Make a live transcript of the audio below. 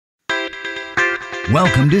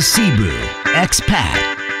Welcome to Cebu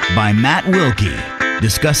Expat by Matt Wilkie,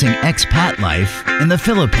 discussing expat life in the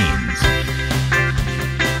Philippines.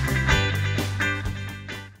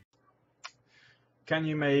 Can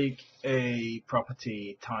you make a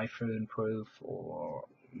property typhoon proof or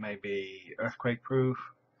maybe earthquake proof?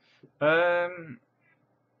 In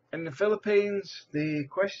the Philippines, the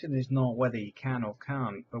question is not whether you can or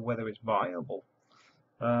can't, but whether it's viable.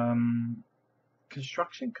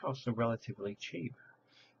 Construction costs are relatively cheap.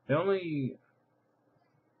 The only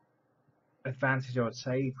advantage I would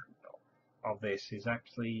say of this is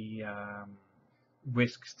actually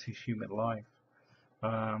risks to human life.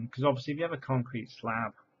 Because obviously if you have a concrete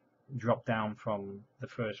slab drop down from the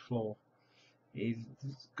first floor,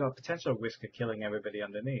 it's got potential risk of killing everybody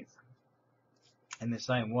underneath. In the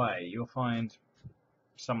same way, you'll find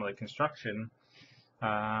some of the construction,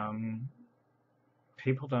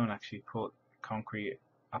 people don't actually put concrete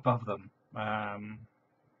above them.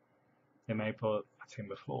 They may put a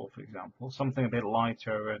timber floor, for example, something a bit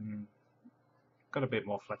lighter and got a bit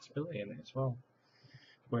more flexibility in it as well.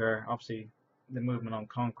 Where obviously the movement on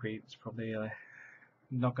concrete is probably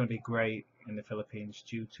not going to be great in the Philippines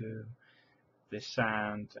due to the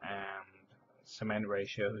sand and cement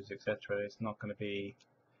ratios, etc. It's not going to be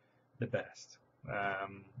the best.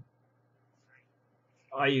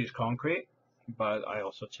 I use concrete, but I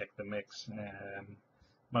also check the mix.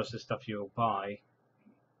 Most of the stuff you'll buy,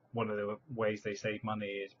 one of the ways they save money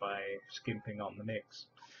is by skimping on the mix.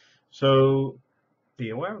 So be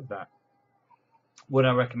aware of that. Would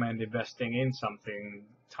I recommend investing in something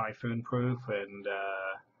typhoon proof and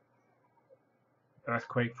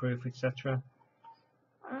earthquake proof, etc.?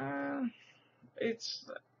 It's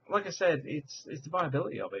like I said, it's the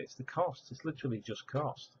viability of it. It's the cost. It's literally just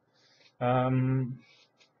cost.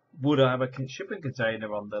 Would I have a shipping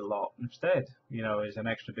container on the lot instead? You know, as an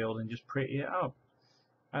extra building, just pretty it up.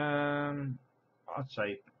 I'd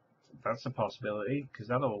say that's a possibility because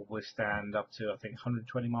that'll withstand up to I think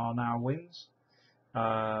 120 mile an hour winds.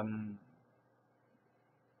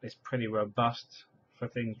 It's pretty robust for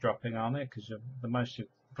things dropping on it because the most you're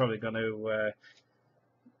probably going to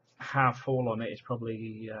have fall on it is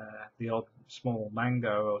probably the odd small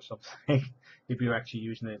mango or something if you're actually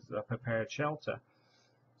using it as a prepared shelter.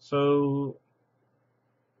 So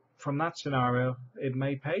from that scenario, it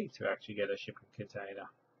may pay to actually get a shipping container.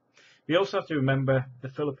 You also have to remember the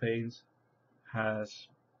Philippines has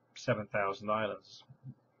 7,000 islands.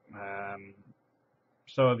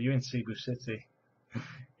 So if you're in Cebu City,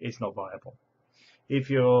 it's not viable. If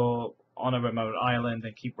you're on a remote island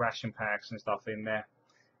and keep ration packs and stuff in there,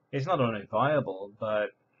 it's not only viable,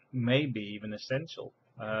 but maybe even essential.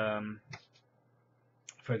 For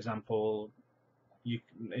example,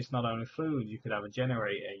 it's not only food. You could have a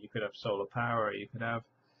generator, you could have solar power, you could have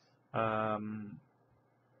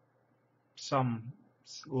some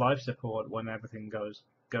life support when everything goes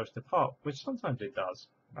to pot, which sometimes it does.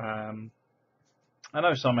 I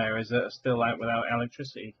know some areas that are still out without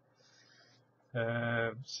electricity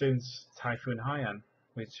since Typhoon Haiyan,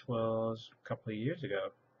 which was a couple of years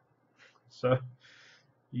ago. So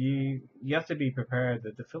you have to be prepared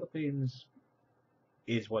that the Philippines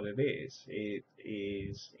is what it is. It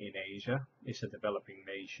is in Asia. It's a developing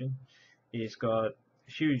nation. It's got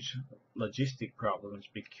huge logistic problems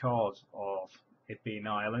because of it being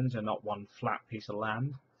islands and not one flat piece of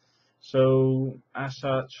land. So as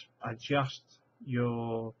such, adjust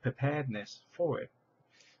your preparedness for it.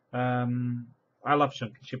 I love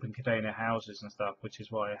shipping container houses and stuff, which is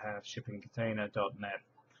why I have shippingcontainer.net.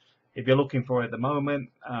 If you're looking for it at the moment,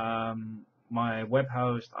 my web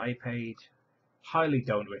host, iPage, highly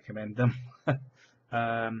don't recommend them.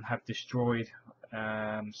 Have destroyed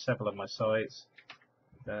several of my sites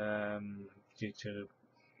due to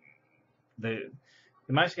they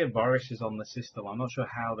managed to get viruses on the system. I'm not sure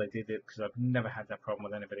how they did it because I've never had that problem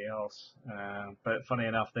with anybody else. But funny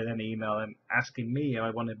enough, they then email them asking me if I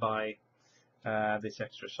want to buy this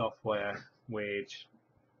extra software, which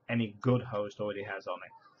any good host already has on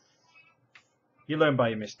it. You learn by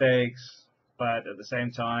your mistakes, but at the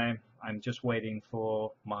same time, I'm just waiting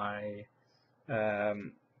for my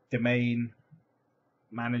domain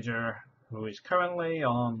manager, who is currently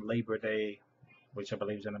on Labor Day, which I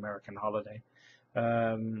believe is an American holiday,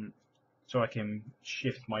 so I can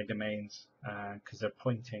shift my domains because they're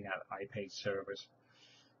pointing at iPage servers,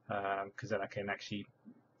 because then I can actually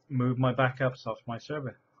move my backups off my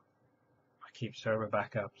server. I keep server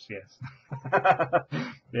backups, yes.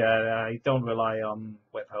 Yeah, I don't rely on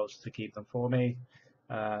web hosts to keep them for me.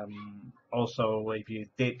 Also, if you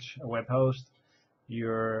ditch a web host,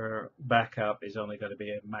 your backup is only going to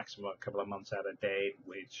be a maximum of a couple of months out of date,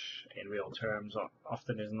 which in real terms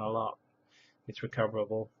often isn't a lot. It's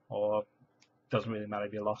recoverable, or doesn't really matter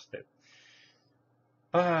if you lost it.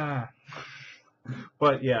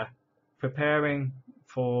 But yeah, preparing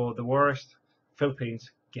for the worst.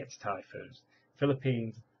 Philippines gets typhoons.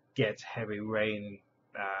 Philippines gets heavy rain,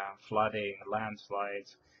 flooding,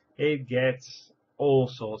 landslides. It gets all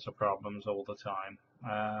sorts of problems all the time.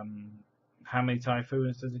 How many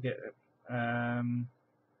typhoons does it get? Um,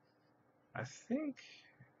 I think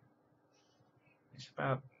it's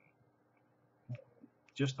about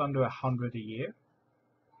just under 100 a year.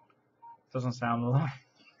 Doesn't sound a lot.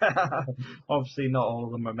 Obviously, not all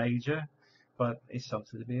of them are major, but it's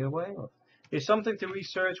something to be aware of. It's something to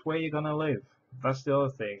research where you're going to live. That's the other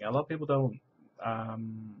thing. A lot of people don't.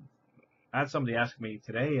 I had somebody ask me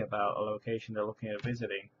today about a location they're looking at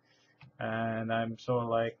visiting, and I'm sort of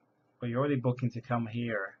like, well, you're already booking to come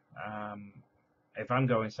here. If I'm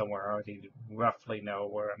going somewhere, I already roughly know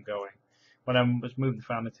where I'm going. When I was moving the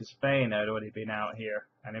family to Spain, I'd already been out here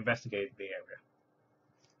and investigated the area.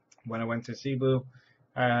 When I went to Cebu,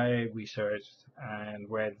 I researched and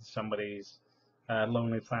read somebody's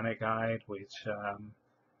Lonely Planet guide, which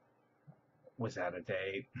was out of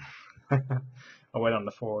date. I went on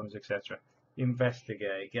the forums, etc.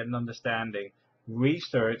 Investigate, get an understanding,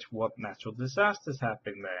 research what natural disasters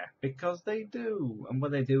happen there, because they do, and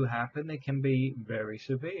when they do happen, they can be very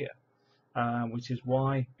severe, which is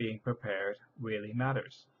why being prepared really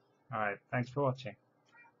matters. All right, thanks for watching.